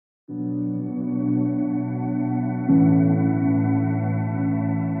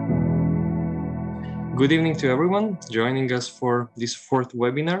Good evening to everyone joining us for this fourth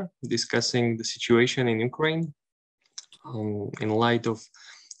webinar discussing the situation in Ukraine. In light of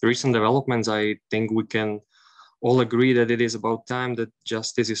the recent developments, I think we can all agree that it is about time that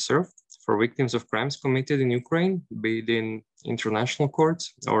justice is served for victims of crimes committed in Ukraine, be it in international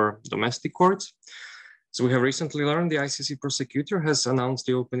courts or domestic courts. So we have recently learned the ICC prosecutor has announced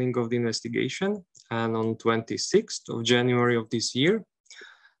the opening of the investigation, and on 26th of January of this year,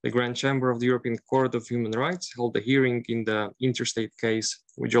 the Grand Chamber of the European Court of Human Rights held a hearing in the interstate case,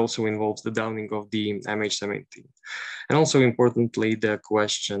 which also involves the downing of the MH17. And also importantly, the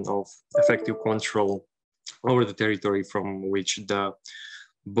question of effective control over the territory from which the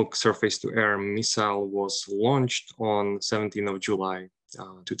Buk surface-to-air missile was launched on 17th of July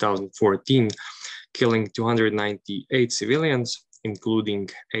 2014, killing 298 civilians, including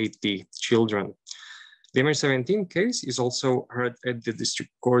 80 children. The MH17 case is also heard at the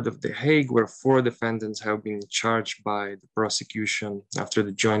District Court of The Hague, where 4 defendants have been charged by the prosecution after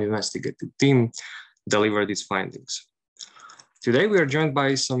the joint investigative team delivered its findings. Today, we are joined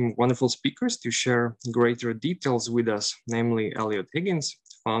by some wonderful speakers to share greater details with us, namely Eliot Higgins,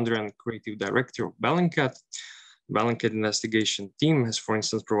 founder and creative director of Bellingcat. Bellingcat investigation team has, for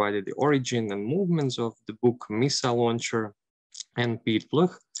instance, provided the origin and movements of the Buk missile launcher, and Piet,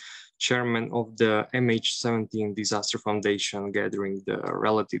 chairman of the MH17 Disaster Foundation, gathering the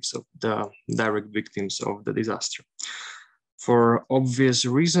relatives of the direct victims of the disaster. For obvious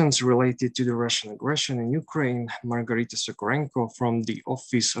reasons related to the Russian aggression in Ukraine, Margarita Sokorenko from the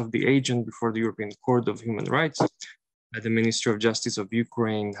Office of the Agent before the European Court of Human Rights at the Ministry of Justice of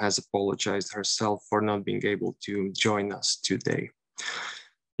Ukraine has apologized herself for not being able to join us today.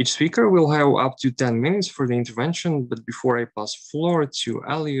 Each speaker will have up to 10 minutes for the intervention, but before I pass floor to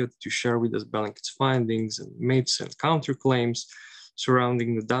Eliot to share with us Bellingcat's findings and myths and counterclaims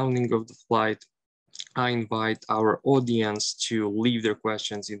surrounding the downing of the flight, I invite our audience to leave their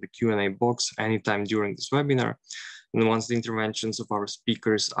questions in the Q&A box anytime during this webinar. And once the interventions of our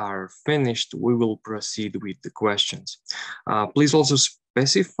speakers are finished, we will proceed with the questions. Please also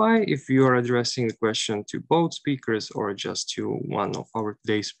specify if you are addressing the question to both speakers or just to one of our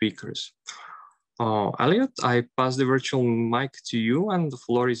today's speakers. Eliot, I pass the virtual mic to you and the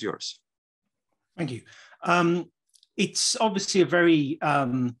floor is yours. Thank you. It's obviously a very,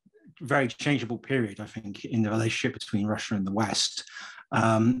 very changeable period, I think, in the relationship between Russia and the West.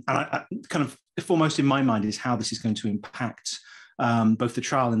 And I kind of foremost in my mind is how this is going to impact both the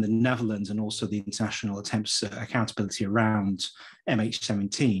trial in the Netherlands and also the international attempts at accountability around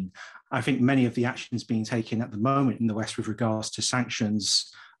MH17. I think many of the actions being taken at the moment in the West with regards to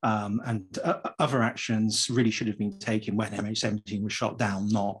sanctions and other actions really should have been taken when MH17 was shot down,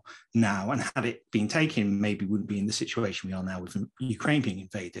 not now. And had it been taken, maybe we wouldn't be in the situation we are now with Ukraine being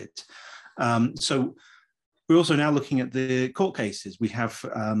invaded. So we're also now looking at the court cases. We have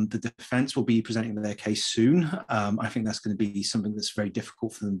the defense will be presenting their case soon. I think that's going to be something that's very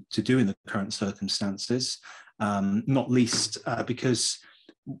difficult for them to do in the current circumstances, not least because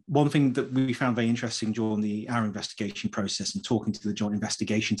one thing that we found very interesting during our investigation process and talking to the joint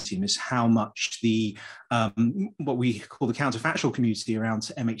investigation team is how much the what we call the counterfactual community around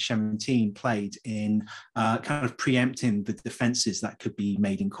MH17 played in kind of preempting the defences that could be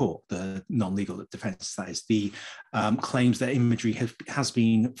made in court, the non-legal defence, that is the claims that imagery has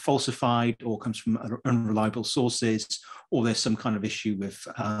been falsified or comes from unreliable sources, or there's some kind of issue with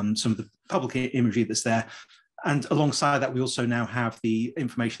some of the public imagery that's there. And alongside that, we also now have the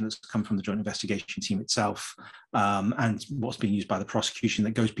information that's come from the joint investigation team itself and what's being used by the prosecution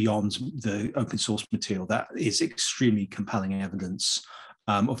that goes beyond the open source material. That is extremely compelling evidence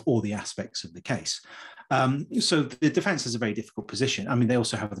of all the aspects of the case. So the defense has a very difficult position. I mean, they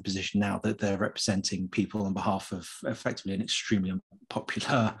also have the position now that they're representing people on behalf of effectively an extremely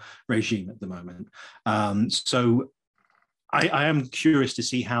unpopular regime at the moment. So I am curious to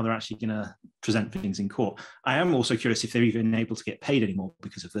see how they're actually going to present things in court. I am also curious if they're even able to get paid anymore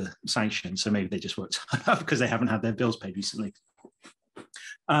because of the sanctions. So maybe they just worked because they haven't had their bills paid recently.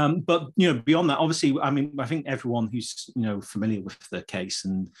 But beyond that, obviously, I mean, I think everyone who's familiar with the case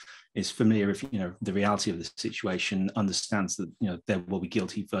and is familiar with the reality of the situation understands that there will be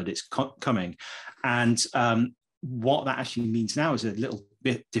guilty verdicts coming, and what that actually means now is a little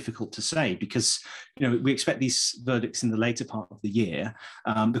bit difficult to say because we expect these verdicts in the later part of the year.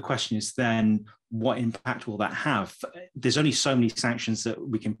 The question is then what impact will that have? There's only so many sanctions that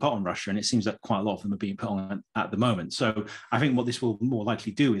we can put on Russia, and it seems that quite a lot of them are being put on at the moment. So I think what this will more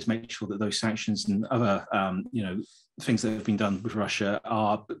likely do is make sure that those sanctions and other, things that have been done with Russia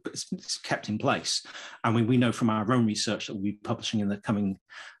are kept in place. And we know from our own research that we'll be publishing in the coming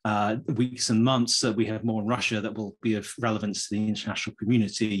weeks and months that we have more in Russia that will be of relevance to the international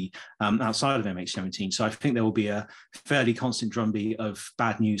community outside of MH17. So I think there will be a fairly constant drumbeat of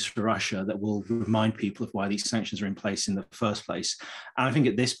bad news for Russia that will remind people of why these sanctions are in place in the first place. And I think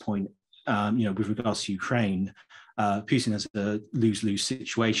at this point, with regards to Ukraine, Putin has a lose-lose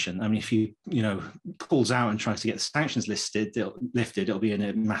situation. I mean, if he, pulls out and tries to get the sanctions lifted, it'll be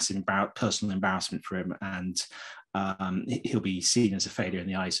a massive personal embarrassment for him, and he'll be seen as a failure in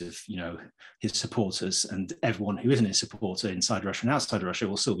the eyes of, his supporters, and everyone who isn't his supporter inside Russia and outside Russia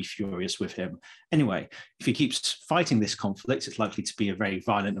will still be furious with him. Anyway, if he keeps fighting this conflict, it's likely to be a very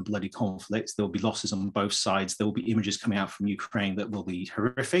violent and bloody conflict. There will be losses on both sides. There will be images coming out from Ukraine that will be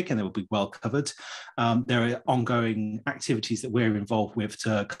horrific and they will be well covered. There are ongoing activities that we're involved with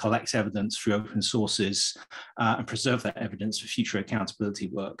to collect evidence through open sources and preserve that evidence for future accountability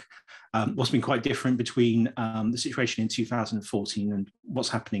work. What's been quite different between the situation in 2014 and what's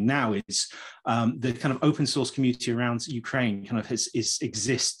happening now is the kind of open source community around Ukraine kind of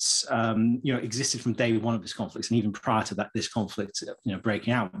existed from day one of this conflict, and even prior to that, this conflict,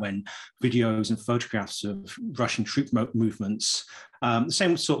 breaking out, when videos and photographs of Russian troop movements, the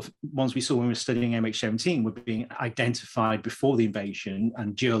same sort of ones we saw when we were studying MH17, were being identified before the invasion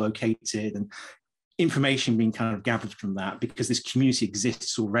and geolocated, and information being kind of gathered from that, because this community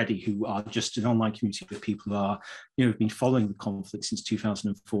exists already, who are just an online community of people who are, have been following the conflict since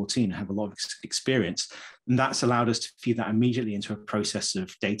 2014 and have a lot of experience. And that's allowed us to feed that immediately into a process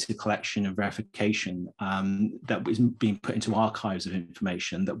of data collection and verification that is being put into archives of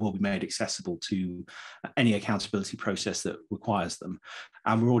information that will be made accessible to any accountability process that requires them.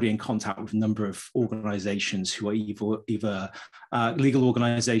 And we're already in contact with a number of organizations who are either legal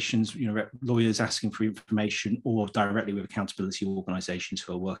organizations, lawyers asking for information, or directly with accountability organizations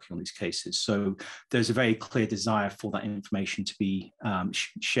who are working on these cases. So there's a very clear desire for that information to be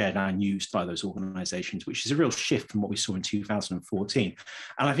shared and used by those organizations, which is a real shift from what we saw in 2014.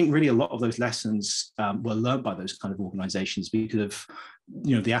 And I think really a lot of those lessons were learned by those kind of organizations because of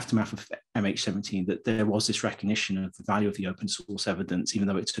the aftermath of MH17, that there was this recognition of the value of the open source evidence, even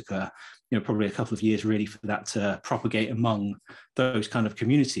though it took probably a couple of years really for that to propagate among those kind of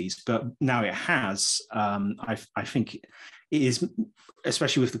communities. But now it has. I think it is,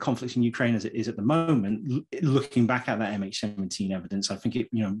 especially with the conflict in Ukraine as it is at the moment, looking back at that MH17 evidence, I think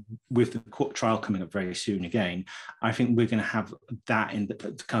with the court trial coming up very soon again, I think we're going to have that in the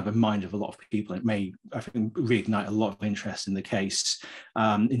kind of a mind of a lot of people. It may, I think, reignite a lot of interest in the case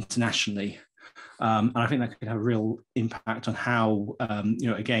internationally. And I think that could have a real impact on how,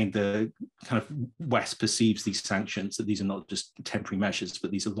 again, the kind of West perceives these sanctions, that these are not just temporary measures,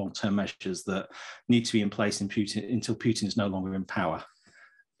 but these are long-term measures that need to be in place until Putin is no longer in power.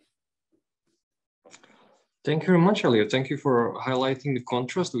 Thank you very much, Eliot. Thank you for highlighting the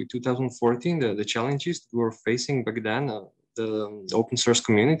contrast with 2014, the challenges that we were facing back then, the open source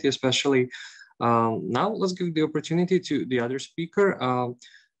community especially. Now let's give the opportunity to the other speaker.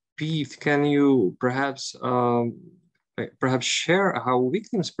 Piet, can you perhaps share how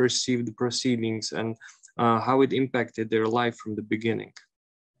victims perceived the proceedings and how it impacted their life from the beginning?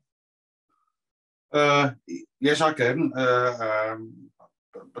 Yes, I can.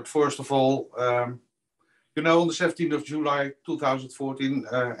 But first of all, on the 17th of July 2014,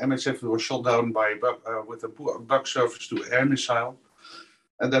 MH17 was shot down with a bug surface to air missile,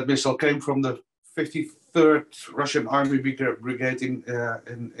 and that missile came from the 53rd Russian Army Brigade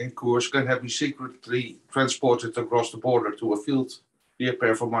in Kursk and had been secretly transported across the border to a field near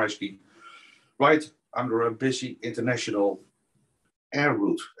Pervomaisky, right under a busy international air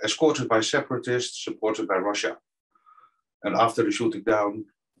route, escorted by separatists supported by Russia. And after the shooting down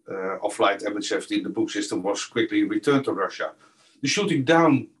of flight MH17, the book system was quickly returned to Russia. The shooting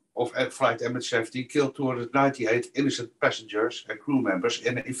down of flight MH17 killed 298 innocent passengers and crew members.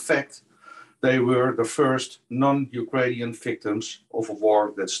 In effect, they were the first non-Ukrainian victims of a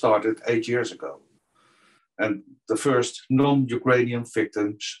war that started 8 years ago, and the first non-Ukrainian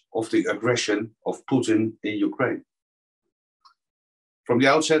victims of the aggression of Putin in Ukraine. From the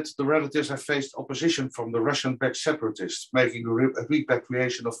outset, the relatives have faced opposition from the Russian-backed separatists, making a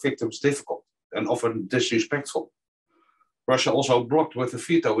repatriation of victims difficult and often disrespectful. Russia also blocked with a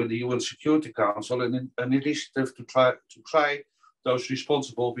veto in the UN Security Council an initiative to try those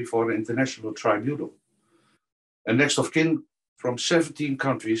responsible before the International Tribunal. And next of kin from 17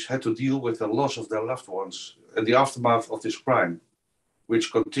 countries had to deal with the loss of their loved ones and the aftermath of this crime,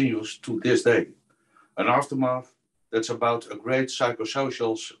 which continues to this day. An aftermath that's about a great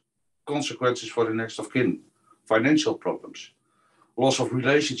psychosocial consequences for the next of kin, financial problems, loss of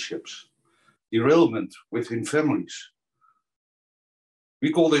relationships, derailment within families.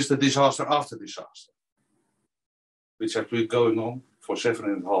 We call this the disaster after disaster, which has been going on for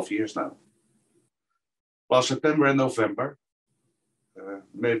 7.5 years now. Last September and November,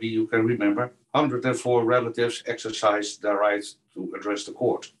 maybe you can remember, 104 relatives exercised their right to address the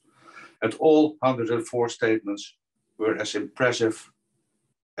court. And all 104 statements were as impressive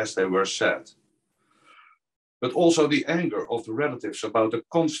as they were said. But also the anger of the relatives about the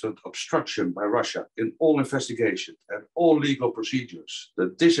constant obstruction by Russia in all investigations and all legal procedures, the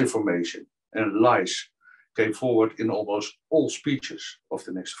disinformation and lies came forward in almost all speeches of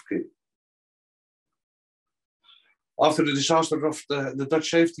the next of kin. After the disaster of the Dutch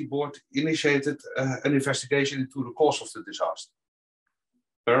Safety Board initiated an investigation into the cause of the disaster.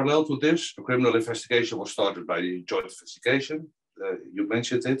 Parallel to this, a criminal investigation was started by the joint investigation, you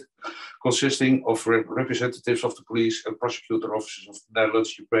mentioned it, consisting of representatives of the police and prosecutor officers of the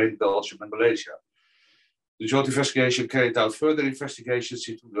Netherlands, Ukraine, Belgium, and Malaysia. The joint investigation carried out further investigations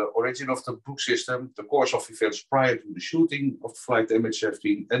into the origin of the book system, the course of events prior to the shooting of flight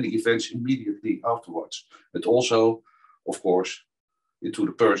MH17, and the events immediately afterwards. And also, of course, into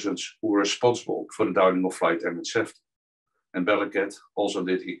the persons who were responsible for the downing of flight MH17. And Bellingcat also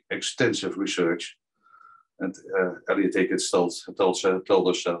did extensive research, and Eliot Higgins told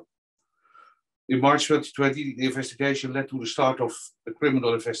us so. In March 2020, the investigation led to the start of a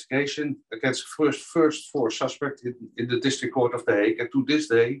criminal investigation against the first four suspects in the District Court of The Hague. And to this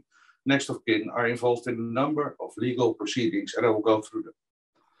day, next of kin are involved in a number of legal proceedings, and I will go through them.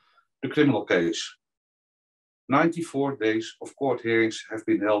 The criminal case. 94 days of court hearings have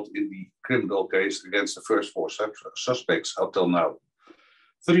been held in the criminal case against the first four suspects up till now.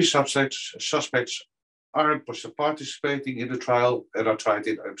 3 suspects aren't participating in the trial and are tried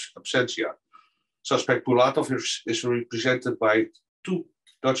in absentia. Suspect Pulatov is represented by 2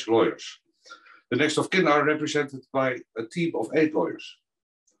 Dutch lawyers. The next of kin are represented by a team of 8 lawyers.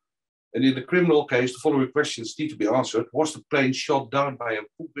 And in the criminal case, the following questions need to be answered. Was the plane shot down by a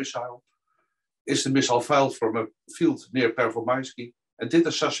Ploeg missile? Is the missile fired from a field near Pervomansky? And did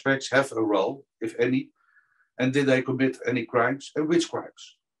the suspects have a role, if any? And did they commit any crimes? And which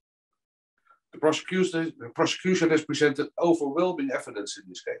crimes? The prosecution has presented overwhelming evidence in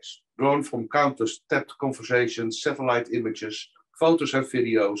this case, drawn from countless tapped conversations, satellite images, photos and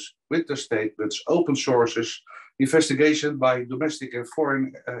videos, witness statements, open sources, investigation by domestic and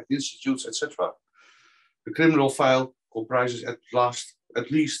foreign institutes, etc. The criminal file comprises at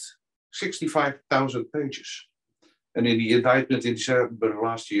least 65,000 pages. And in the indictment in December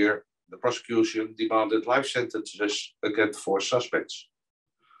last year, the prosecution demanded life sentences against 4 suspects.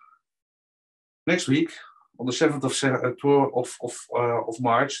 Next week, on the 7th of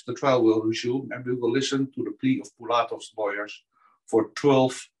March, the trial will resume and we will listen to the plea of Pulatov's lawyers for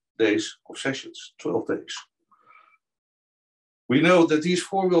 12 days of sessions, 12 days. We know that these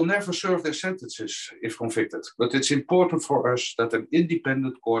 4 will never serve their sentences if convicted, but it's important for us that an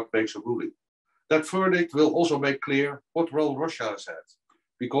independent court makes a ruling. That verdict will also make clear what role Russia has had,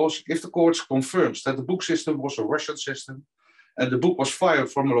 because if the court confirms that the book system was a Russian system, and the book was fired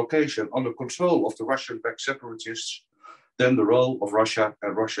from a location under control of the Russian-backed separatists, then the role of Russia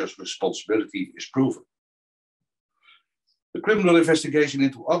and Russia's responsibility is proven. The criminal investigation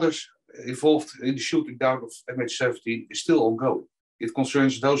into others involved in the shooting down of MH17 is still ongoing. It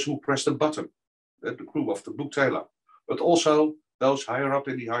concerns those who pressed the button, the crew of the book trailer, but also those higher up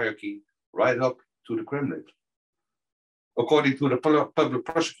in the hierarchy, right up to the Kremlin. According to the public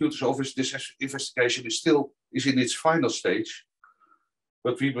prosecutor's office, this investigation is in its final stage,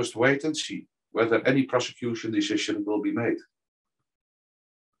 but we must wait and see whether any prosecution decision will be made.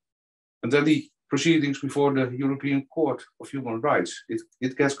 And then the proceedings before the European Court of Human Rights,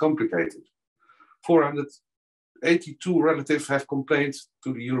 it gets complicated. 482 relatives have complained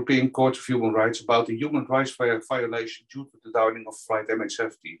to the European Court of Human Rights about the human rights violation due to the downing of flight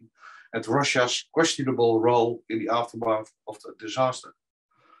MH17 and Russia's questionable role in the aftermath of the disaster.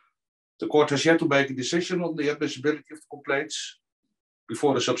 The court has yet to make a decision on the admissibility of the complaints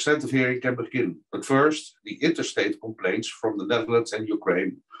before the substantive hearing can begin. But first, the interstate complaints from the Netherlands and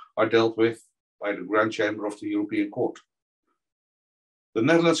Ukraine are dealt with by the Grand Chamber of the European Court. The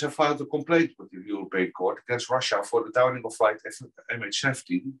Netherlands have filed a complaint with the European Court against Russia for the downing of flight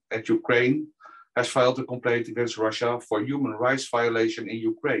MH17, and Ukraine has filed a complaint against Russia for human rights violation in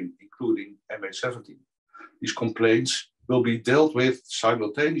Ukraine, including MH17. These complaints will be dealt with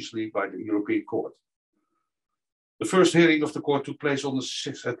simultaneously by the European Court. The first hearing of the court took place on the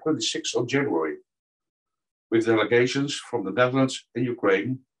 26th of January, with delegations from the Netherlands and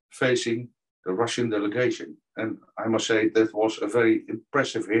Ukraine facing the Russian delegation. And I must say that was a very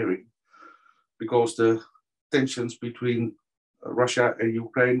impressive hearing, because the tensions between Russia and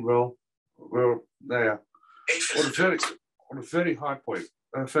Ukraine were there on a very hard point,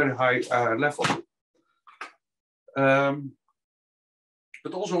 a very high level.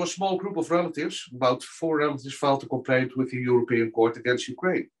 But also a small group of relatives, about 4 relatives, filed a complaint with the European Court against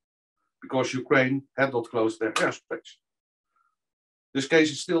Ukraine, because Ukraine had not closed their airspace. This case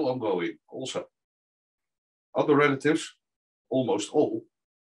is still ongoing also. Other relatives, almost all,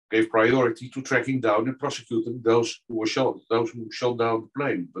 gave priority to tracking down and prosecuting those who shot down the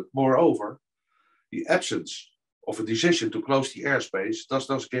plane. But moreover, the absence of a decision to close the airspace does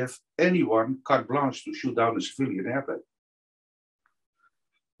not give anyone carte blanche to shoot down a civilian airplane.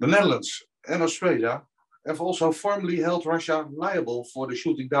 The Netherlands and Australia have also formally held Russia liable for the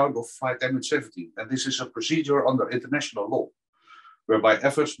shooting down of flight MH17, and this is a procedure under international law, whereby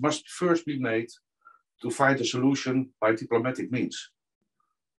efforts must first be made to find a solution by diplomatic means.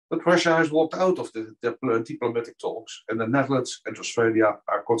 But Russia has walked out of the diplomatic talks, and the Netherlands and Australia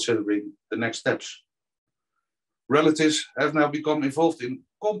are considering the next steps. Relatives have now become involved in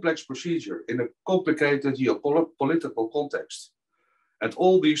complex procedure in a complicated geopolitical context. And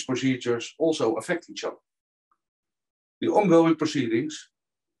all these procedures also affect each other. The ongoing proceedings,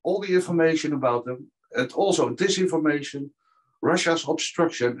 all the information about them, and also disinformation, Russia's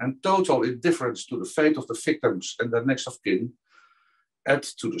obstruction and total indifference to the fate of the victims and their next of kin add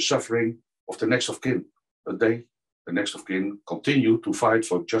to the suffering of the next of kin. But they, the next of kin, continue to fight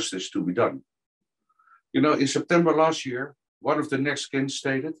for justice to be done. You know, in September last year, one of the next kin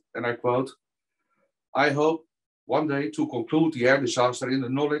stated, and I quote, "I hope one day to conclude the air disaster in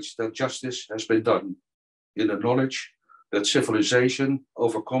the knowledge that justice has been done, in the knowledge that civilization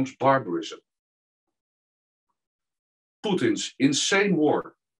overcomes barbarism." Putin's insane war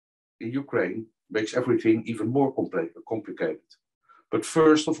in Ukraine makes everything even more complicated. But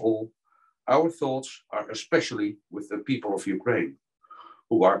first of all, our thoughts are especially with the people of Ukraine,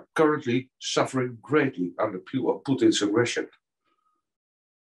 who are currently suffering greatly under Putin's aggression.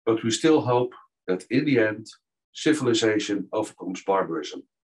 But we still hope that in the end, civilization overcomes barbarism.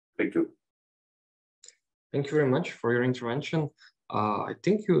 Thank you. Thank you very much for your intervention. I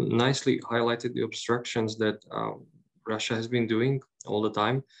think you nicely highlighted the obstructions that Russia has been doing all the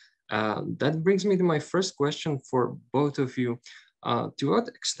time. That brings me to my first question for both of you. To what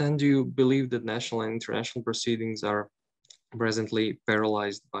extent do you believe that national and international proceedings are presently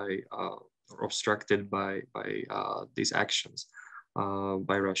paralyzed by or obstructed by these actions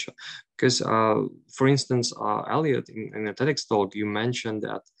by Russia? Because, for instance, Eliot, in a TEDx talk, you mentioned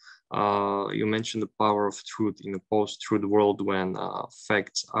that you mentioned the power of truth in a post-truth world when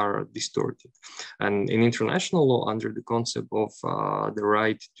facts are distorted. And in international law, under the concept of the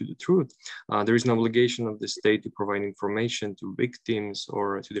right to the truth, there is an obligation of the state to provide information to victims or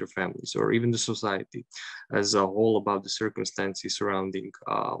to their families, or even the society as a whole about the circumstances surrounding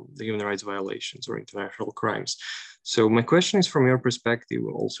the human rights violations or international crimes. So my question is, from your perspective,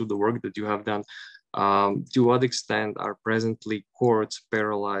 also the work that you have done, to what extent are presently courts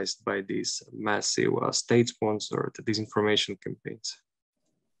paralyzed by these massive state-sponsored disinformation campaigns?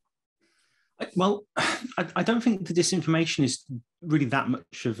 Well, I don't think the disinformation is really that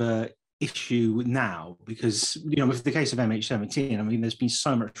much of a issue now, because, you know, with the case of MH17, I mean, there's been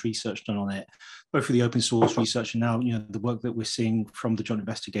so much research done on it, both for the open source research and now, you know, the work that we're seeing from the Joint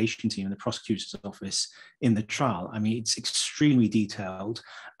Investigation Team and the prosecutor's office in the trial. I mean, it's extremely detailed.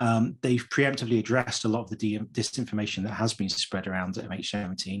 They've preemptively addressed a lot of the disinformation that has been spread around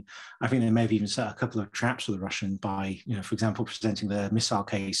MH17. I think they may have even set a couple of traps for the Russian by, you know, for example, presenting the missile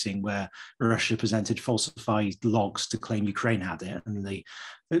casing where Russia presented falsified logs to claim Ukraine had it, and the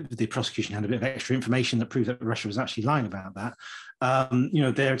prosecution had a bit of extra information that proved that Russia was actually lying about that. You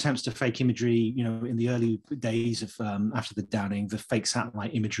know, their attempts to fake imagery, you know, in the early days of after the downing, the fake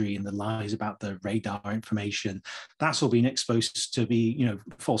satellite imagery and the lies about the radar information, that's all been exposed to be, you know,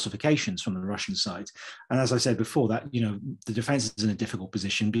 falsifications from the Russian side. And as I said before, that, you know, the defense is in a difficult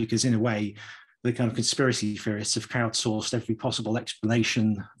position because in a way, the kind of conspiracy theorists have crowdsourced every possible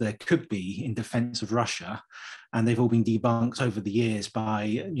explanation there could be in defense of Russia. And they've all been debunked over the years by,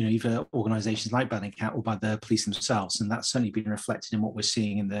 either organizations like Bellingcat or by the police themselves. And that's certainly been reflected in what we're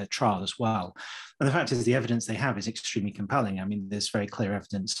seeing in the trial as well. And the fact is, the evidence they have is extremely compelling. I mean, there's very clear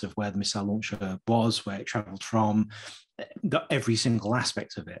evidence of where the missile launcher was, where it traveled from, every single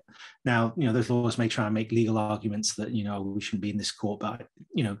aspect of it. Now, those lawyers may try and make legal arguments that, we shouldn't be in this court, but,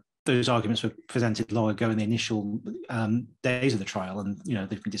 those arguments were presented long ago in the initial days of the trial, and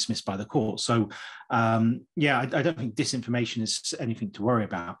they've been dismissed by the court. So I don't think disinformation is anything to worry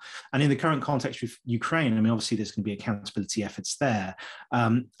about. And in the current context with Ukraine, I mean, obviously there's going to be accountability efforts there.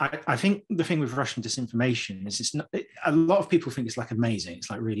 I think the thing with Russian disinformation is a lot of people think it's like amazing.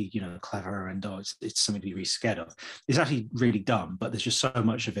 It's like really clever, and it's something to be really scared of. It's actually really dumb, but there's just so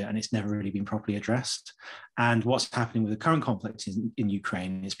much of it, and it's never really been properly addressed. And what's happening with the current conflict in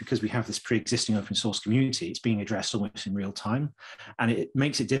Ukraine is because we have this pre-existing open source community, it's being addressed almost in real time. And it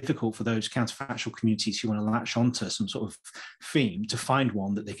makes it difficult for those counterfactual communities who want to latch onto some sort of theme to find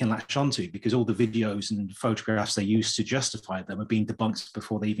one that they can latch onto, because all the videos and photographs they use to justify them are being debunked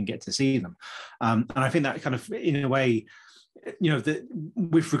before they even get to see them. And I think that kind of, in a way,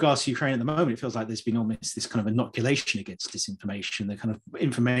 with regards to Ukraine at the moment, it feels like there's been almost this kind of inoculation against disinformation. The kind of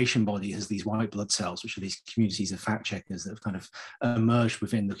information body has these white blood cells, which are these communities of fact checkers that have kind of emerged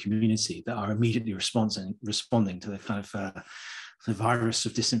within the community that are immediately responding to the kind of the virus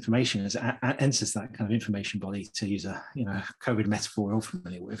of disinformation as it enters that kind of information body, to use a COVID metaphor we're all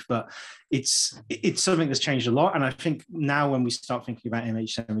familiar with. But it's something that's changed a lot. And I think now when we start thinking about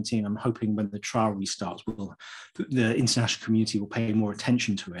MH17, I'm hoping when the trial restarts, the international community will pay more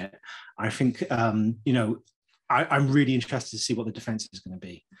attention to it. I think, I'm really interested to see what the defense is going to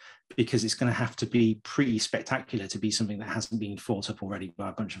be, because it's going to have to be pretty spectacular to be something that hasn't been thought up already by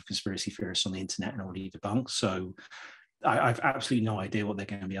a bunch of conspiracy theorists on the internet and already debunked. So I've absolutely no idea what they're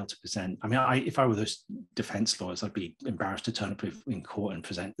going to be able to present. I mean, if I were those defense lawyers, I'd be embarrassed to turn up in court and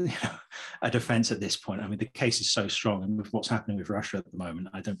present a defense at this point. I mean, the case is so strong, and with what's happening with Russia at the moment,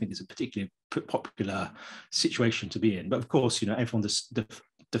 I don't think it's a particularly popular situation to be in. But of course, everyone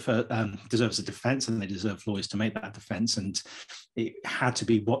deserves a defense, and they deserve lawyers to make that defense. And it had to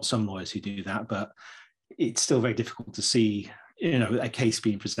be some lawyers who do that, but it's still very difficult to see, a case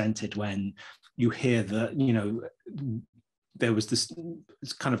being presented when you hear that, there was this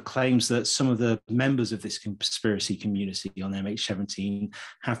kind of claims that some of the members of this conspiracy community on MH17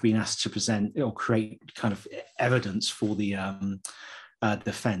 have been asked to present or create kind of evidence for the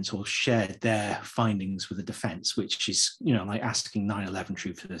defense, or shared their findings with the defense, which is, like asking 9/11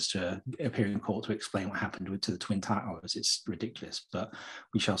 truthers to appear in court to explain what happened to the Twin Towers. It's ridiculous, but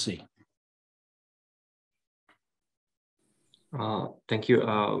we shall see. Thank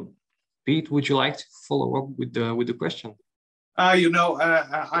you. Piet, would you like to follow up with the question? I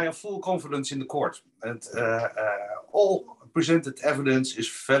have full confidence in the court, and all presented evidence is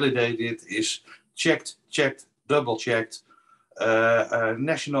validated, is checked, double-checked.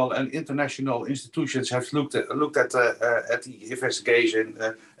 National and international institutions have looked at the investigation,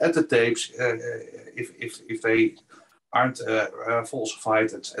 at the tapes, if they aren't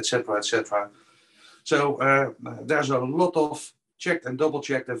falsified, etc., etc. So there's a lot of checked and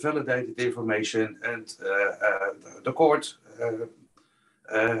double-checked and validated information, and the court,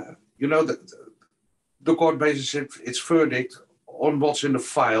 the court bases its verdict on what's in the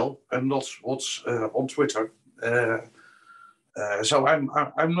file and not what's on Twitter. So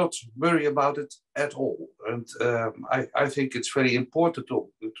I'm not worried about it at all, and I think it's very important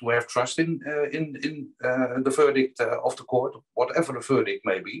to have trust in the verdict of the court, whatever the verdict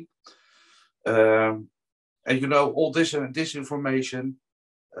may be. And all this information,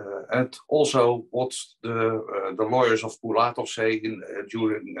 and also what the lawyers of Ploeg say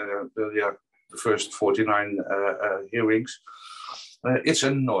during the first 49 hearings, it's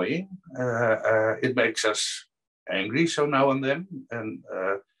annoying. It makes us angry so now and then, and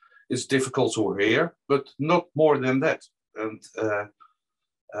it's difficult to hear, but not more than that. And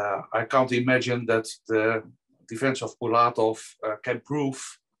I can't imagine that the defense of Ploeg can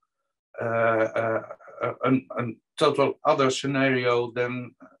prove a total other scenario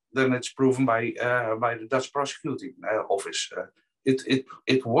than it's proven by the Dutch prosecuting office.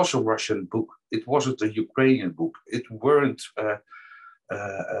 It was a Russian book. It wasn't a Ukrainian book. It weren't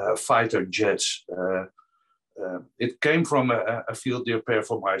fighter jets. It came from a field repair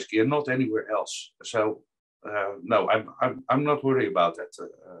from Maisky and not anywhere else. So no, I'm not worried about that.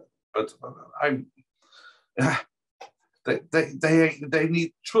 But I'm. They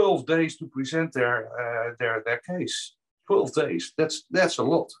need 12 days to present their case. 12 days. That's a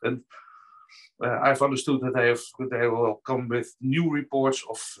lot. And I've understood that they will come with new reports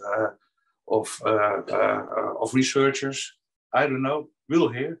of researchers. I don't know. We'll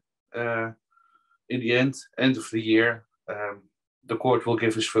hear. In the end of the year, the court will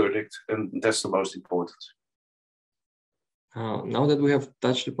give its verdict, and that's the most important. Now that we have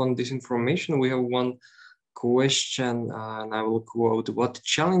touched upon this information, we have one question, and I will quote: "What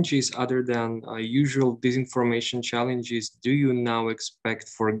challenges other than usual disinformation challenges do you now expect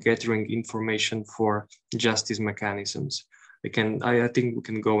for gathering information for justice mechanisms?" I think we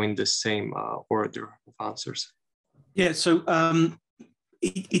can go in the same order of answers. Yeah, so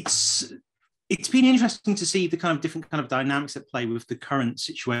it's been interesting to see the kind of different kind of dynamics at play with the current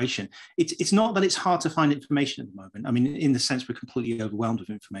situation. It's not that it's hard to find information at the moment. I mean, in the sense we're completely overwhelmed with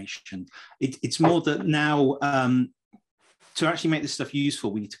information. It's more that now to actually make this stuff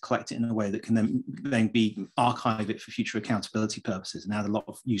useful, we need to collect it in a way that can then be archive it for future accountability purposes, and add a lot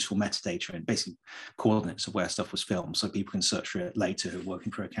of useful metadata and basically coordinates of where stuff was filmed, so people can search for it later who are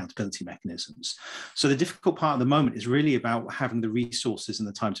working for accountability mechanisms. So the difficult part at the moment is really about having the resources and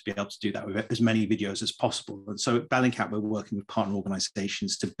the time to be able to do that with as many videos as possible. And so at Bellingcat, we're working with partner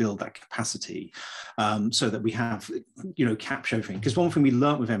organizations to build that capacity, so that we have, capture everything. Because one thing we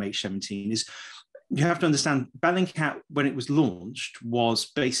learned with MH17 is, you have to understand, Bellingcat, when it was launched,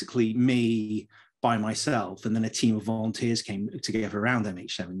 was basically me by myself, and then a team of volunteers came together around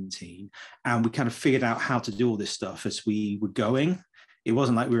MH17, and we kind of figured out how to do all this stuff as we were going. It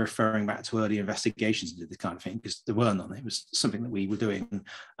wasn't like we were referring back to early investigations and did this kind of thing, because there were none. It was something that we were doing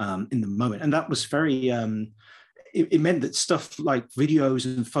in the moment, and that was very it meant that stuff like videos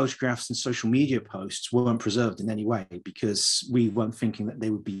and photographs and social media posts weren't preserved in any way, because we weren't thinking that they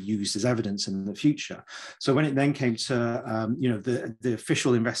would be used as evidence in the future. So when it then came to the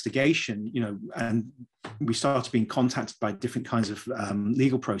official investigation, and we started being contacted by different kinds of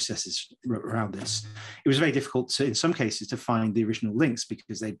legal processes around this, it was very difficult to, in some cases, to find the original links,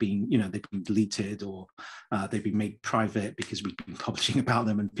 because they'd been deleted, or they'd been made private because we'd been publishing about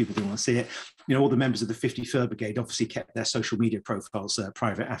them and people didn't want to see it. All the members of the 53rd Brigade obviously kept their social media profiles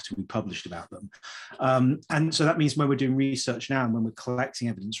private after we published about them. And so that means when we're doing research now and when we're collecting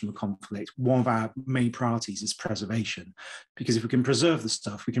evidence from a conflict, one of our main priorities is preservation, because if we can preserve the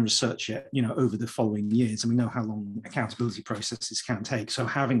stuff, we can research it, over the following years, and we know how long accountability processes can take. So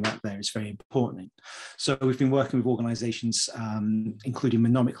having that there is very important. So we've been working with organizations, including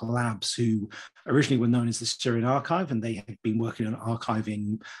Mnemonic Labs, who originally were known as the Syrian Archive, and they had been working on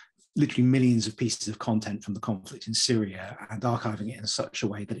archiving literally millions of pieces of content from the conflict in Syria, and archiving it in such a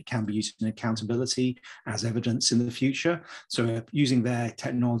way that it can be used in accountability as evidence in the future. So using their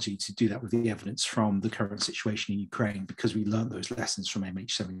technology to do that with the evidence from the current situation in Ukraine, because we learned those lessons from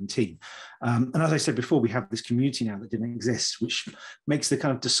MH17. And as I said before, we have this community now that didn't exist, which makes the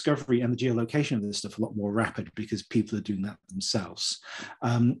kind of discovery and the geolocation of this stuff a lot more rapid, because people are doing that themselves.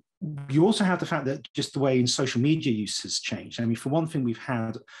 You also have the fact that just the way in social media use has changed. I mean, for one thing, we've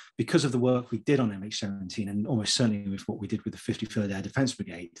had, because of the work we did on MH17, and almost certainly with what we did with the 53rd Air Defence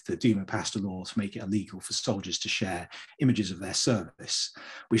Brigade, the Duma passed a law to make it illegal for soldiers to share images of their service,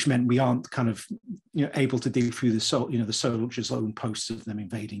 which meant we aren't kind of able to dig through the soldiers' own posts of them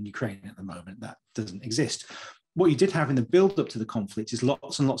invading Ukraine at the moment. That doesn't exist. What you did have in the build-up to the conflict is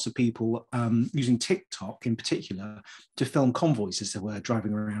lots and lots of people using TikTok in particular to film convoys as they were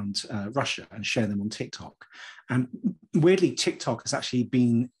driving around Russia and share them on TikTok. And weirdly, TikTok has actually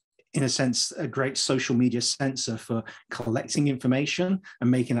been, in a sense, a great social media censor for collecting information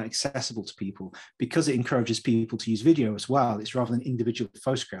and making that accessible to people, because it encourages people to use video as well. It's rather than individual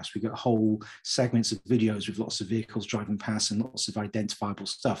photographs, we get whole segments of videos with lots of vehicles driving past and lots of identifiable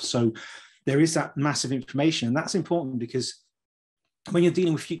stuff. So there is that massive information, and that's important because when you're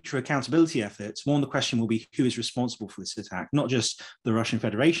dealing with future accountability efforts, one, the question will be who is responsible for this attack? Not just the Russian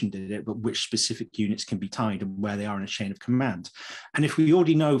Federation did it, but which specific units can be tied and where they are in a chain of command. And if we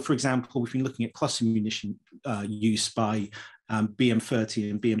already know, for example, we've been looking at cluster munition use by BM30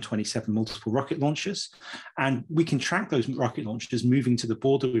 and BM27 multiple rocket launchers. And we can track those rocket launchers moving to the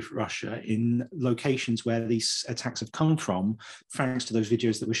border with Russia in locations where these attacks have come from, thanks to those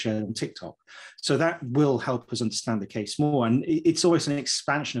videos that were shared on TikTok. So that will help us understand the case more. And it's always an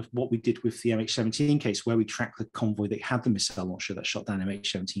expansion of what we did with the MH17 case, where we tracked the convoy that had the missile launcher that shot down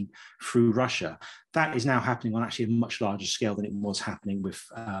MH17 through Russia. That is now happening on actually a much larger scale than it was happening with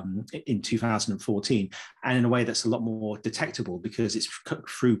in 2014, and in a way that's a lot more detectable because it's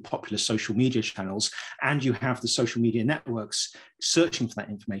through popular social media channels, and you have the social media networks searching for that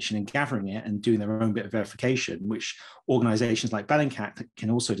information and gathering it and doing their own bit of verification, which organizations like Bellingcat can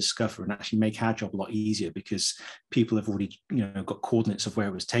also discover and actually make our job a lot easier, because people have already got coordinates of where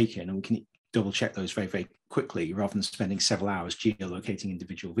it was taken, and we can double check those very, very quickly rather than spending several hours geolocating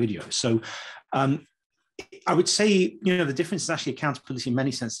individual videos. So I would say, the difference is actually accountability in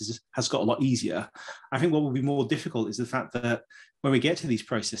many senses has got a lot easier. I think what will be more difficult is the fact that when we get to these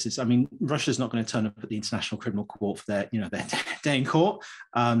processes, I mean, Russia's not going to turn up at the International Criminal Court for their day in court.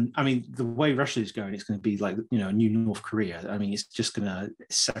 I mean, the way Russia is going, it's going to be like, a new North Korea. I mean, it's just going to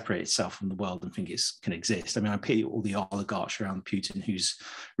separate itself from the world and think it can exist. I mean, I pity all the oligarchs around Putin whose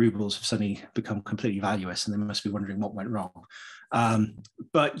rubles have suddenly become completely valueless and they must be wondering what went wrong.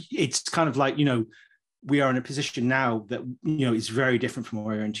 But it's kind of like, we are in a position now that, is very different from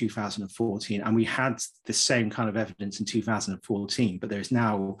where we were in 2014. And we had the same kind of evidence in 2014, but there's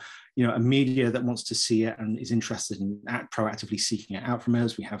now, a media that wants to see it and is interested in proactively seeking it out from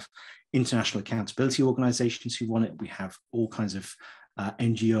us. We have international accountability organizations who want it. We have all kinds of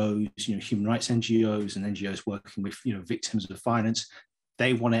NGOs, human rights NGOs and NGOs working with, victims of violence.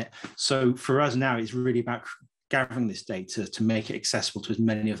 They want it. So for us now, it's really about gathering this data to make it accessible to as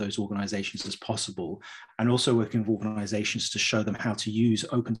many of those organizations as possible, and also working with organizations to show them how to use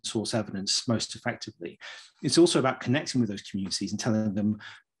open source evidence most effectively. It's also about connecting with those communities and telling them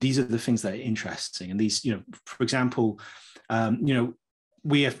these are the things that are interesting. And these, for example,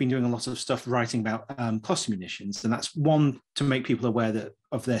 we have been doing a lot of stuff writing about cluster munitions, and that's one, to make people aware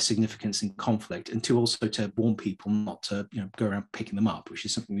of their significance in conflict, and two, also to warn people not to go around picking them up, which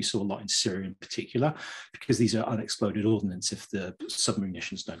is something we saw a lot in Syria in particular, because these are unexploded ordnance if the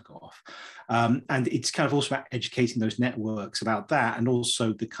submunitions don't go off. And it's kind of also about educating those networks about that, and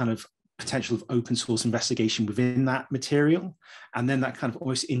also the kind of potential of open source investigation within that material. And then that kind of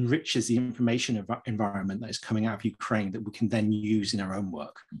almost enriches the information environment that is coming out of Ukraine that we can then use in our own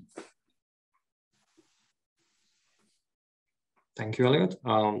work. Thank you, Eliot.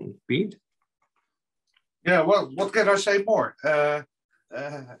 Piet? Yeah, well, what can I say more?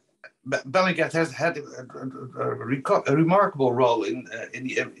 Bellingcat has had a remarkable role in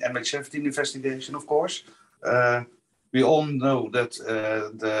the MH17 investigation, of course. We all know that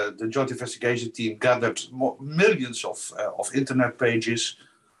the joint investigation team gathered millions of internet pages,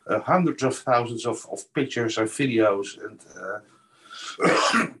 hundreds of thousands of pictures and videos, and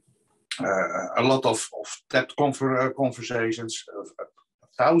a lot of that conversations,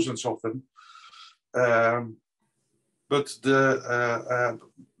 thousands of them. But the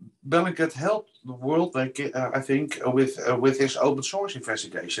Bellingcat helped the world, I think, with his open source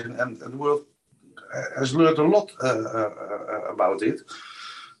investigation, and the world has learned a lot about it.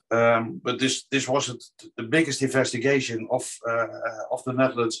 But this wasn't the biggest investigation of the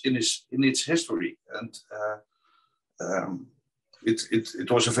Netherlands in its history, and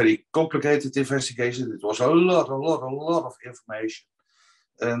it was a very complicated investigation. It was a lot of information,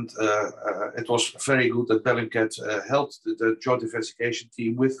 and it was very good that Bellingcat helped the joint investigation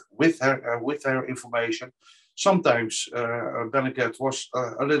team with their information. Sometimes Bellingcat was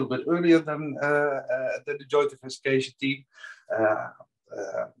a little bit earlier than the joint investigation team,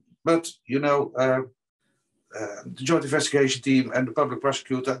 but the joint investigation team and the public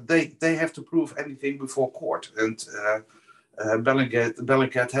prosecutor, they have to prove anything before court, and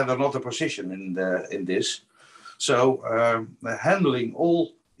Bellingcat had another position in this. So handling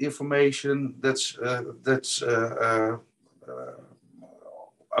all information that's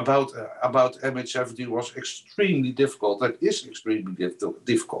about MH17 was extremely difficult. That is extremely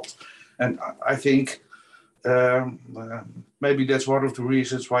difficult, and I think maybe that's one of the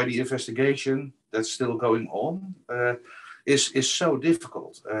reasons why the investigation that's still going on is so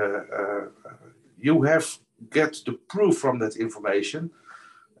difficult. You have get the proof from that information,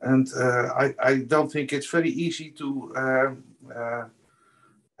 and I don't think it's very easy to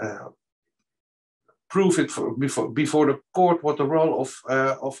prove it before the court what the role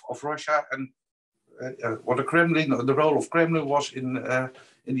of Russia and what the role of Kremlin was in the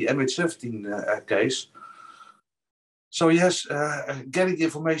MH17 case. So yes, getting the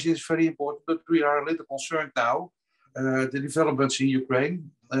information is very important, but we are a little concerned now. The developments in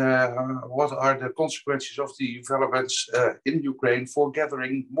Ukraine. What are the consequences of the developments in Ukraine for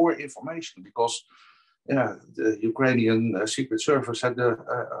gathering more information? Because the Ukrainian Secret Service had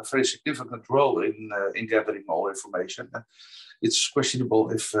a very significant role in gathering all information. It's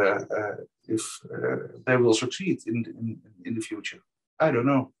questionable if they will succeed in the future. I don't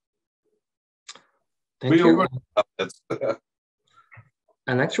know. Thank you.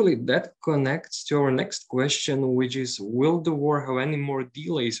 And actually, that connects to our next question, which is, will the war have any more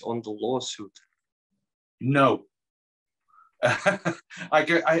delays on the lawsuit? No. I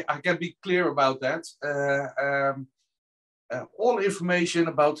can be clear about that. All information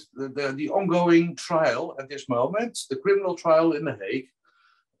about the ongoing trial at this moment, the criminal trial in The Hague,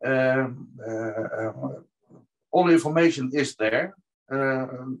 all information is there.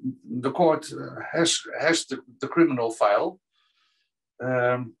 The court has the criminal file.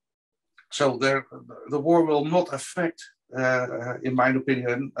 So the war will not affect, in my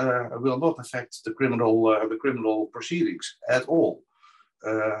opinion, will not affect the criminal proceedings at all.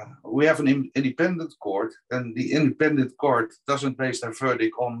 We have an independent court, and the independent court doesn't base their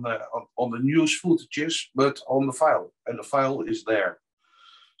verdict on the news footages, but on the file, and the file is there.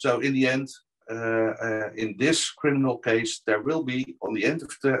 So in the end, in this criminal case, there will be, on the end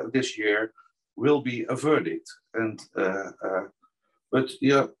of this year, will be a verdict. And but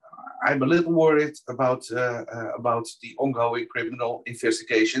yeah, I'm a little worried about the ongoing criminal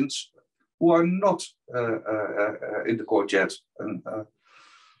investigations, who are not in the court yet. And,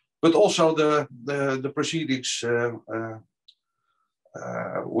 but also the proceedings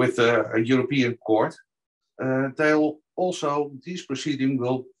with a European court, these proceedings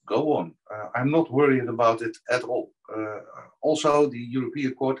will go on. I'm not worried about it at all. Also, the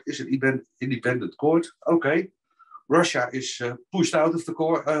European court is an independent court. Okay, Russia is pushed out of the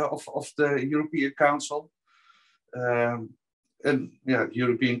court of the European Council, and yeah, the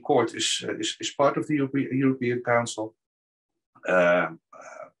European Court is part of the European Council.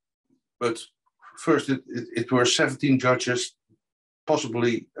 But first, it were 17 judges.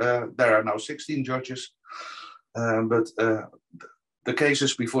 Possibly there are now 16 judges. But the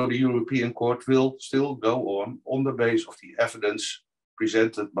cases before the European Court will still go on the basis of the evidence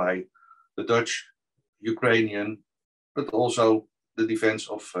presented by the Dutch, Ukrainian, but also the defense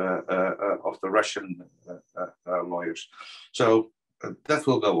of the Russian lawyers. So that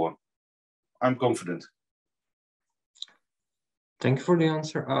will go on. I'm confident. Thank you for the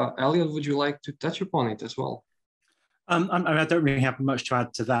answer. Eliot, would you like to touch upon it as well? I don't really have much to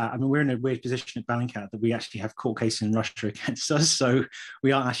add to that. I mean, we're in a weird position at Bellingcat that we actually have court cases in Russia against us, so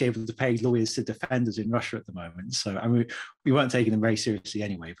we aren't actually able to pay lawyers to defend us in Russia at the moment. So I mean, we weren't taking them very seriously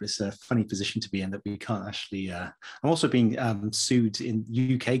anyway, but it's a funny position to be in that we can't actually... I'm also being sued in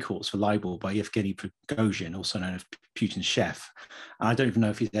UK courts for libel by Yevgeny Prigozhin, also known as Putin's chef. I don't even know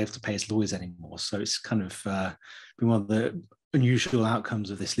if he's able to pay his lawyers anymore. So it's kind of been one of the unusual outcomes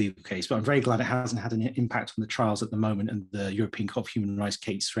of this legal case, but I'm very glad it hasn't had an impact on the trials at the moment and the European Court of Human Rights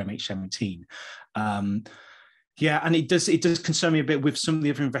case for MH17. Yeah, and it does concern me a bit with some of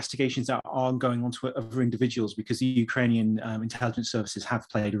the other investigations that are going on to other individuals, because the Ukrainian intelligence services have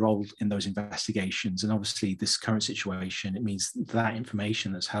played a role in those investigations. And obviously this current situation, it means that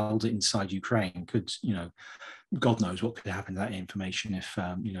information that's held inside Ukraine could, God knows what could happen to that information if,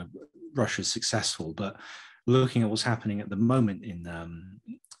 Russia's successful. But looking at what's happening at the moment in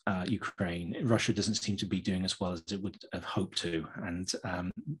Ukraine, Russia doesn't seem to be doing as well as it would have hoped to. And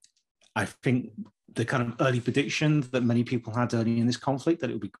I think the kind of early prediction that many people had early in this conflict, that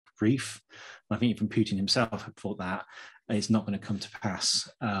it would be brief, I think even Putin himself had thought that it's not going to come to pass.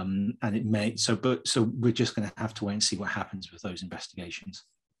 And it may, so we're just going to have to wait and see what happens with those investigations.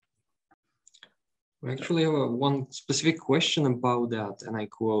 We actually have one specific question about that, and I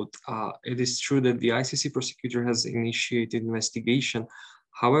quote, it is true that the ICC prosecutor has initiated investigation.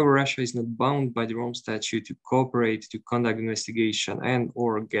 However, Russia is not bound by the Rome Statute to cooperate to conduct investigation and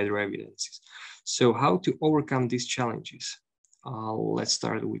or gather evidences. So how to overcome these challenges? Let's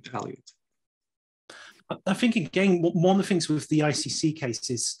start with Eliot. I think, again, one of the things with the ICC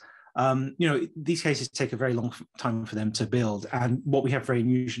cases, these cases take a very long time for them to build. And what we have very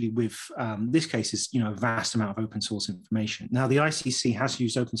unusually with this case is, a vast amount of open source information. Now, the ICC has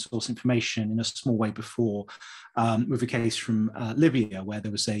used open source information in a small way before, with a case from Libya, where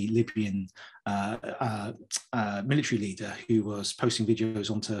there was a Libyan military leader who was posting videos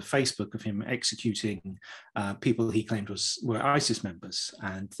onto Facebook of him executing people he claimed were ISIS members,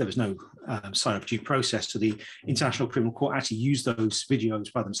 and there was no sign of due process. So the International Criminal Court actually used those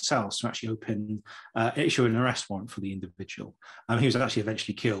videos by themselves to actually issue an arrest warrant for the individual. He was actually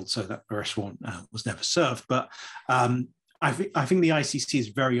eventually killed, so that arrest warrant was never served. But I think the ICC is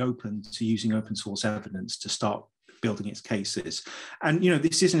very open to using open source evidence to start building its cases. And,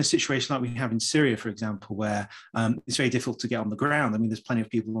 this isn't a situation like we have in Syria, for example, where it's very difficult to get on the ground. I mean, there's plenty of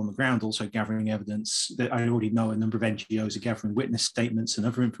people on the ground also gathering evidence. That I already know a number of NGOs are gathering witness statements and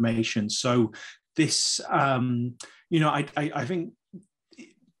other information. So this, I think,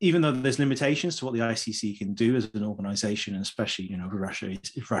 even though there's limitations to what the ICC can do as an organization, and especially,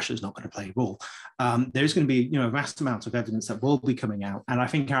 if Russia is not going to play ball, there's going to be, a vast amount of evidence that will be coming out. And I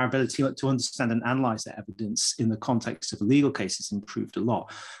think our ability to understand and analyze that evidence in the context of a legal case has improved a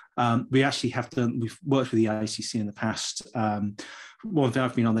lot. We actually we've worked with the ICC in the past.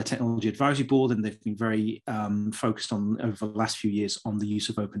 I've been on their technology advisory board, and they've been very focused on, over the last few years, on the use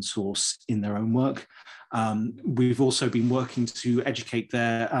of open source in their own work. We've also been working to educate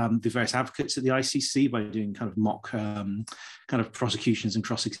the various advocates at the ICC by doing kind of mock kind of prosecutions and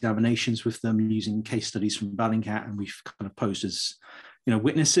cross-examinations with them, using case studies from Bellingcat, and we've kind of posed as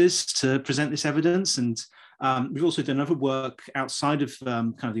witnesses to present this evidence. And we've also done other work outside of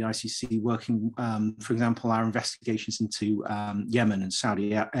kind of the ICC, working, for example, our investigations into Yemen and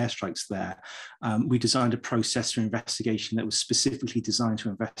Saudi airstrikes there. We designed a process for investigation that was specifically designed to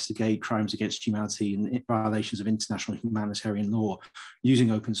investigate crimes against humanity and violations of international humanitarian law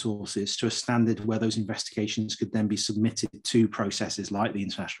using open sources to a standard where those investigations could then be submitted to processes like the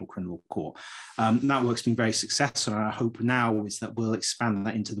International Criminal Court. That work's been very successful, and our hope now is that we'll expand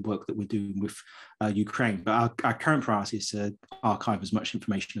that into the work that we're doing with Ukraine. But our current priority is to archive as much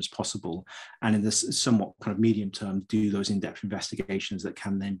information as possible, and in this somewhat kind of medium term, do those in-depth investigations that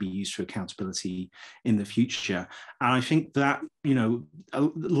can then be used for accountability in the future. And I think that,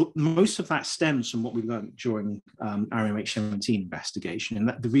 most of that stems from what we learned during our MH17 investigation. And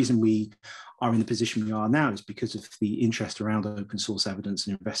that the reason we are in the position we are now is because of the interest around open source evidence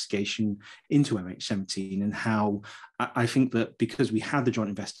and investigation into MH17, and how I think that because we had the joint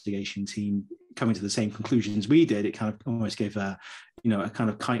investigation team coming to the same conclusions we did, it kind of almost gave a kind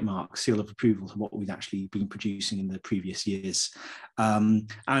of kite mark seal of approval to what we'd actually been producing in the previous years. And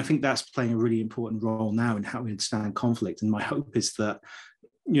I think that's playing a really important role now in how we understand conflict. And my hope is that,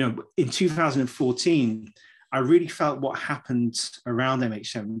 in 2014, I really felt what happened around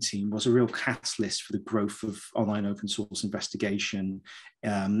MH17 was a real catalyst for the growth of online open source investigation,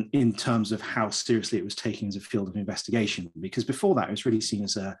 in terms of how seriously it was taken as a field of investigation. Because before that, it was really seen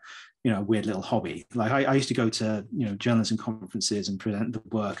as a weird little hobby. Like I used to go to journalism conferences and present the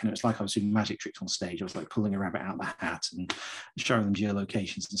work, and it was like I was doing magic tricks on stage. I was like pulling a rabbit out of the hat and showing them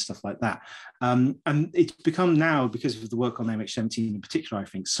geolocations and stuff like that. And it's become now, because of the work on MH17 in particular, I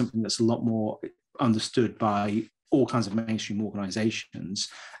think something that's a lot more understood by all kinds of mainstream organizations.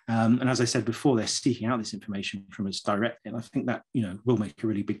 And as I said before, they're seeking out this information from us directly. And I think that, will make a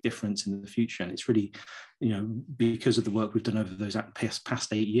really big difference in the future. And it's really, because of the work we've done over those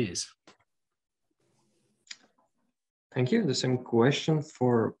past 8 years. Thank you. The same question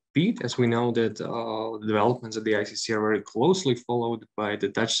for Piet, as we know that the developments at the ICC are very closely followed by the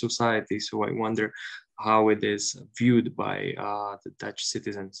Dutch society. So I wonder how it is viewed by the Dutch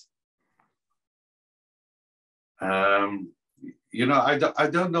citizens. I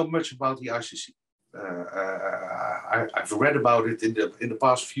don't know much about the ICC. I've read about it in the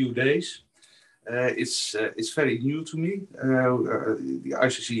past few days. It's very new to me. The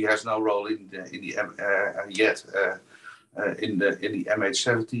ICC has no role in the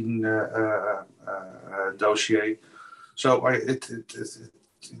MH17 dossier, so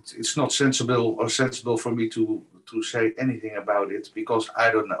it's not sensible for me to say anything about it, because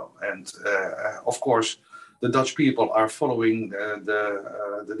I don't know. And of course, the Dutch people are following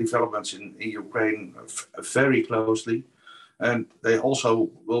the developments in Ukraine very closely, and they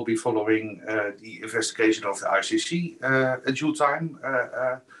also will be following the investigation of the ICC at due time,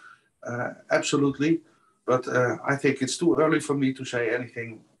 absolutely. But I think it's too early for me to say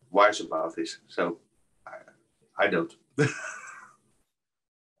anything wise about this, so I don't.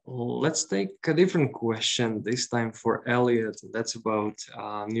 Let's take a different question, this time for Eliot. That's about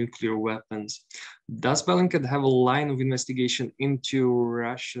nuclear weapons. Does Bellingcat have a line of investigation into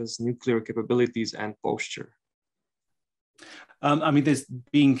Russia's nuclear capabilities and posture? There's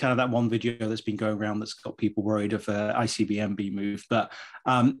been kind of that one video that's been going around that's got people worried of ICBM being moved. But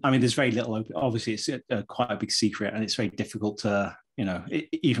there's very little. Obviously, it's quite a big secret, and it's very difficult to,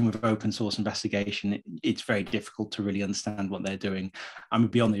 even with open source investigation, it's very difficult to really understand what they're doing.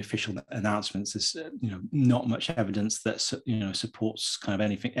 Beyond the official announcements, there's not much evidence that supports kind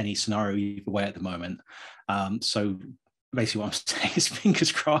of any scenario either way at the moment. So basically what I'm saying is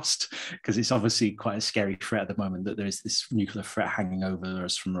fingers crossed, because it's obviously quite a scary threat at the moment that there is this nuclear threat hanging over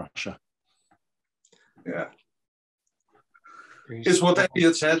us from Russia. Yeah. It's what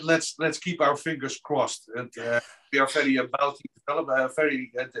Eliot said. Let's keep our fingers crossed, and we are very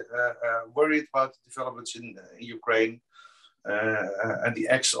worried about the developments in Ukraine and the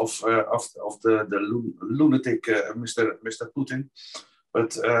acts of the lunatic Mr. Putin.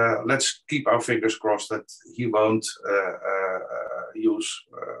 But let's keep our fingers crossed that he won't use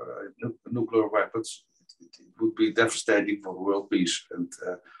nuclear weapons. It would be devastating for world peace and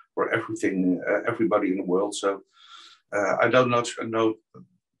for everybody in the world. So I don't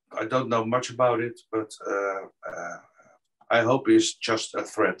know much about it, but I hope is just a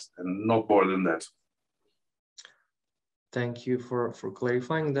threat and not more than that. Thank you for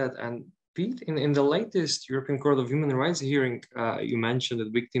clarifying that. And Piet, in the latest European Court of Human Rights hearing, you mentioned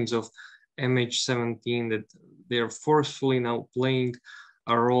that victims of MH17, that they are forcefully now playing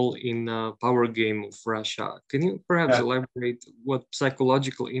a role in a power game of Russia. Can you perhaps elaborate what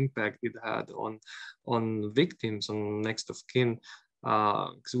psychological impact it had on victims, on next of kin?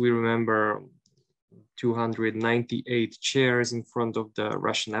 Because we remember 298 chairs in front of the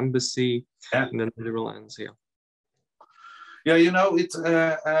Russian embassy in the Netherlands. Yeah, you know, it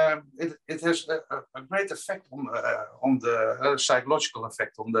has a great effect on the psychological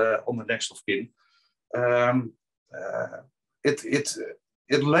effect on the next of kin.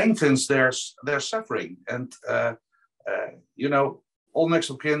 It lengthens their suffering, and you know, all next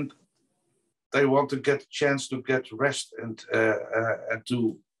of kin, they want to get a chance to get rest and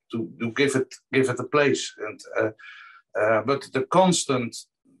to give it a place, and but the constant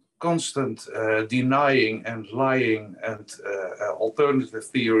denying and lying and alternative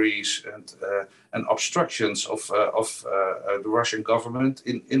theories and obstructions of the Russian government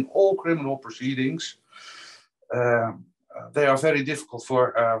in all criminal proceedings, they are very difficult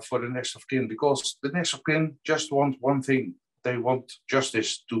for the next of kin, because the next of kin just want one thing: they want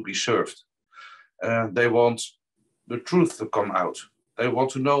justice to be served. They want the truth to come out. They want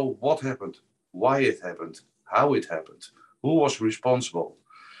to know what happened, why it happened, how it happened, who was responsible.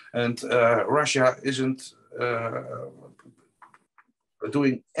 And Russia isn't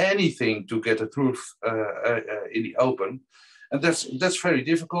doing anything to get the truth in the open, and that's very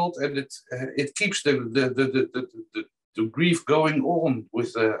difficult, and it keeps the grief going on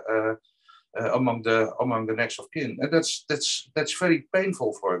with among the next of kin, and that's very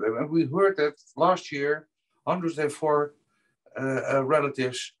painful for them. And we heard that last year, 104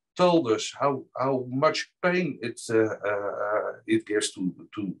 relatives told us how much pain it gives to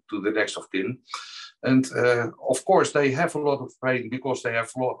the next of kin, and of course they have a lot of pain because they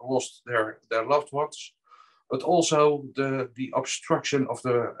have lost their loved ones, but also the obstruction of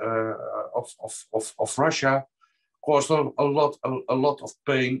of Russia caused a lot of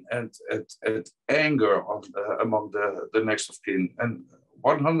pain and anger among the next of kin. And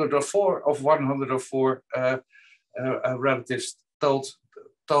 104 of 104 relatives told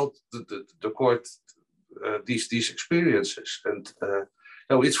the court these experiences, and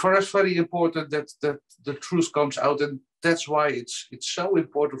so it's for us very important that the truth comes out, and that's why it's so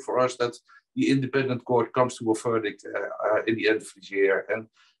important for us that the independent court comes to a verdict in the end of this year,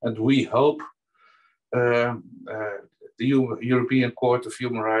 and we hope the European Court of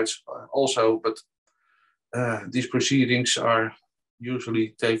Human Rights also, but these proceedings are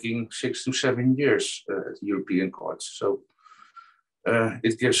usually taking 6 to 7 years at the European courts. So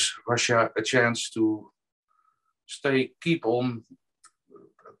it gives Russia a chance to keep on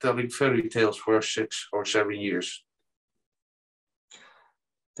telling fairy tales for 6 or 7 years.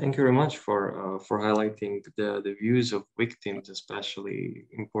 Thank you very much for highlighting the views of victims, especially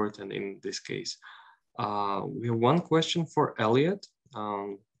important in this case. We have one question for Eliot.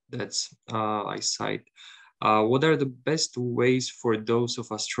 I cite. What are the best ways for those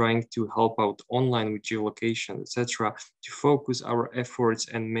of us trying to help out online with geolocation, etc., to focus our efforts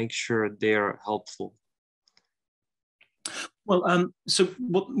and make sure they are helpful? Well, so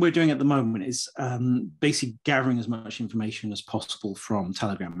what we're doing at the moment is basically gathering as much information as possible from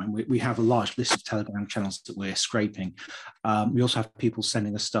Telegram. And we have a large list of Telegram channels that we're scraping. We also have people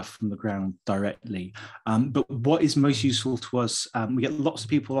sending us stuff from the ground directly. But what is most useful to us, we get lots of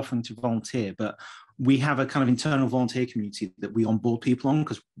people offering to volunteer, but we have a kind of internal volunteer community that we onboard people on,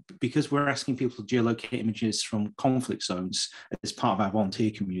 because we're asking people to geolocate images from conflict zones as part of our volunteer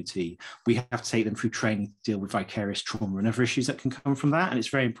community. We have to take them through training to deal with vicarious trauma and other issues that can come from that. And it's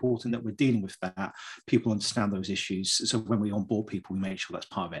very important that we're dealing with that. People understand those issues. So when we onboard people, we make sure that's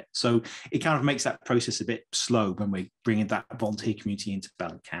part of it. So it kind of makes that process a bit slow when we're bringing that volunteer community into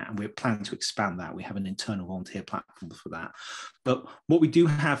Bellingcat, and we're planning to expand that. We have an internal volunteer platform for that. But what we do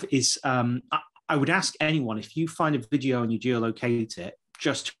have is, I would ask anyone, if you find a video and you geolocate it,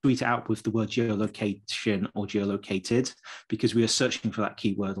 just tweet it out with the word geolocation or geolocated, because we are searching for that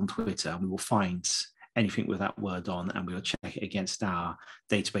keyword on Twitter, and we will find anything with that word on, and we'll check it against our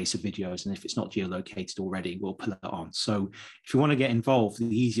database of videos. And if it's not geolocated already, we'll pull it on. So if you want to get involved,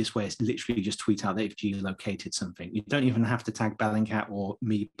 the easiest way is literally just tweet out that you've geolocated something. You don't even have to tag Bellingcat or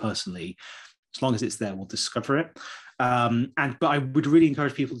me personally. As long as it's there, we'll discover it. But I would really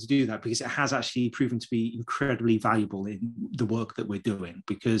encourage people to do that, because it has actually proven to be incredibly valuable in the work that we're doing,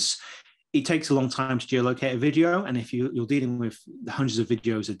 because it takes a long time to geolocate a video. And if you're dealing with hundreds of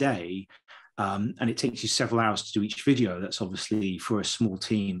videos a day, and it takes you several hours to do each video. That's obviously, for a small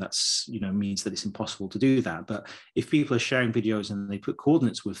team, that's, means that it's impossible to do that. But if people are sharing videos and they put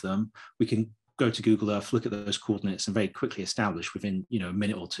coordinates with them, we can go to Google Earth, look at those coordinates, and very quickly establish within a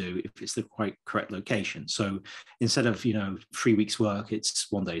minute or two if it's the correct location. So instead of 3 weeks work, it's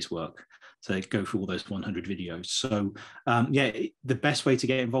 1 day's work to go through all those 100 videos. So yeah, the best way to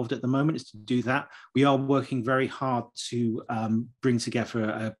get involved at the moment is to do that. We are working very hard to bring together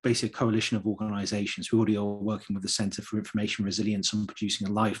a basic coalition of organizations. We already are working with the Center for Information Resilience on producing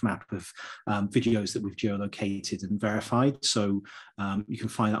a live map of videos that we've geolocated and verified. So you can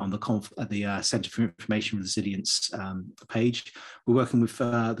find that on the Center for Information Resilience page. We're working with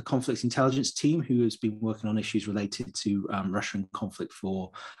the conflict intelligence team, who has been working on issues related to Russian conflict for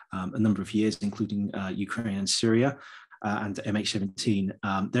a number of years, including Ukraine and Syria, and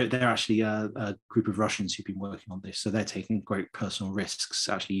MH17. They're actually a group of Russians who've been working on this, so they're taking great personal risks,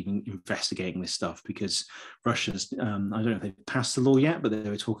 actually even investigating this stuff, because Russia's, I don't know if they've passed the law yet, but they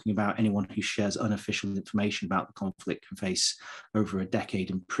were talking about anyone who shares unofficial information about the conflict can face over a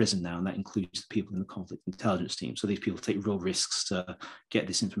decade in prison now, and that includes the people in the conflict intelligence team. So these people take real risks to get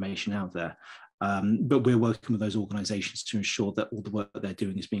this information out there. But we're working with those organizations to ensure that all the work that they're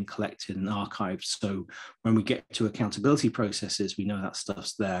doing is being collected and archived. So when we get to accountability processes, we know that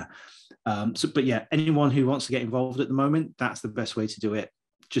stuff's there. But yeah, anyone who wants to get involved at the moment, that's the best way to do it.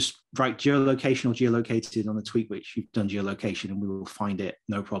 Just write geolocation or geolocated on the tweet which you've done geolocation, and we will find it,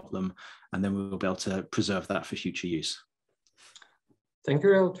 no problem. And then we will be able to preserve that for future use. Thank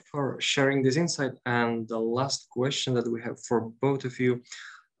you, Eliot, for sharing this insight. And the last question that we have for both of you.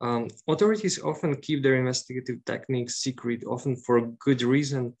 Authorities often keep their investigative techniques secret, often for good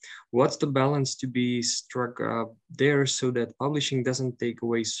reason. What's the balance to be struck there so that publishing doesn't take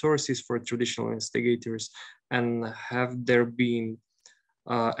away sources for traditional investigators? And have there been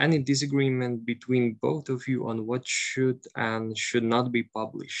any disagreement between both of you on what should and should not be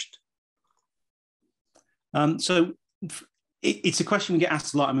published? It's a question we get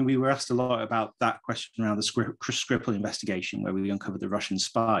asked a lot. I mean, we were asked a lot about that question around the Skripal investigation, where we uncovered the Russian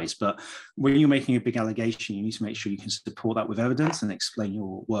spies. But when you're making a big allegation, you need to make sure you can support that with evidence and explain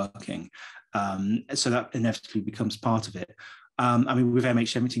your working. So that inevitably becomes part of it. I mean, with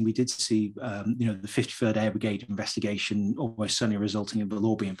MH17, we did see, the 53rd Air Brigade investigation almost certainly resulting in the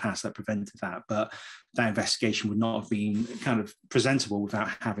law being passed that prevented that. But that investigation would not have been kind of presentable without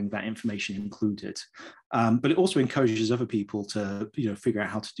having that information included. But it also encourages other people to, figure out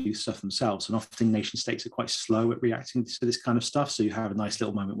how to do stuff themselves. And often nation states are quite slow at reacting to this kind of stuff. So you have a nice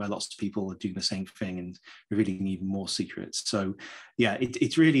little moment where lots of people are doing the same thing and revealing even more secrets. So yeah,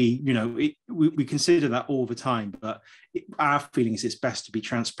 it's really, we consider that all the time, but our feeling is it's best to be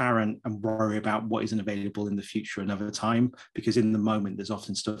transparent and worry about what isn't available in the future another time, because in the moment there's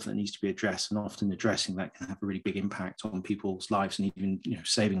often stuff that needs to be addressed, and often addressing that can have a really big impact on people's lives and even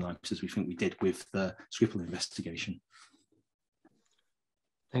saving lives, as we think we did with the Skripal investigation.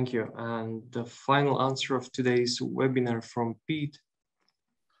 Thank you. And the final answer of today's webinar from Piet.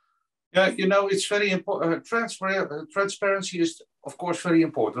 Yeah, it's very important. Transparency is, of course, very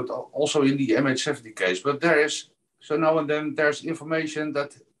important, also in the MH17 case. But there is, so now and then, there's information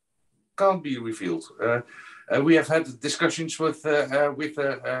that can't be revealed. We have had discussions with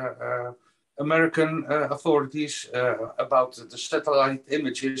American authorities about the satellite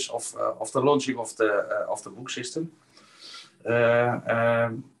images of the launching of the Ploeg system.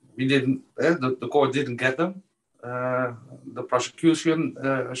 We didn't. The court didn't get them. The prosecution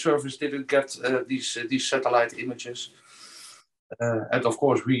service didn't get these satellite images, and of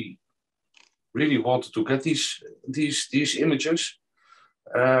course we really wanted to get these images.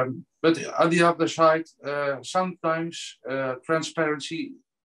 But on the other side, sometimes transparency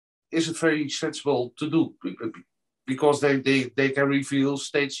isn't very sensible to do, because they can reveal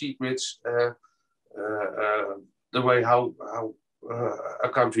state secrets, the way how a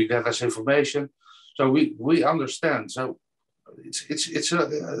country gathers information. So we understand. So it's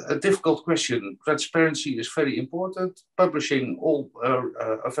a difficult question. Transparency is very important. Publishing all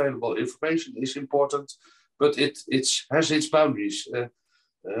available information is important, but it has its boundaries.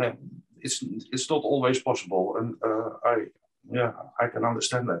 It's not always possible, and I can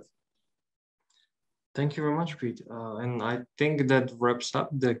understand that. Thank you very much, Piet. And I think that wraps up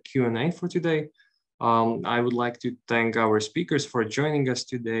the Q&A for today. I would like to thank our speakers for joining us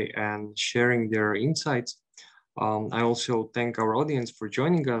today and sharing their insights. I also thank our audience for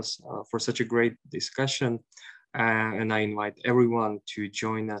joining us for such a great discussion. And I invite everyone to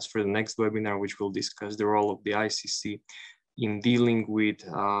join us for the next webinar, which will discuss the role of the ICC in dealing with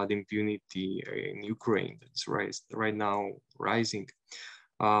the impunity in Ukraine that's right now rising.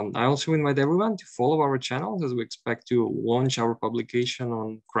 I also invite everyone to follow our channels as we expect to launch our publication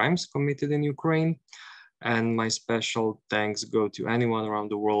on crimes committed in Ukraine. And my special thanks go to anyone around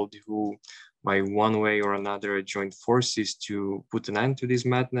the world who, by one way or another, joined forces to put an end to this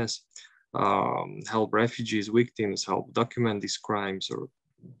madness, help refugees, victims, help document these crimes, or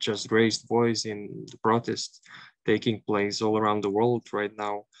just raised voice in the protests taking place all around the world right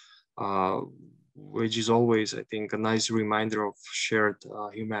now, which is always, I think, a nice reminder of shared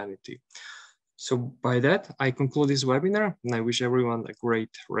humanity. So by that, I conclude this webinar, and I wish everyone a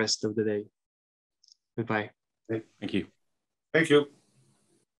great rest of the day. Goodbye. Thank you. Thank you.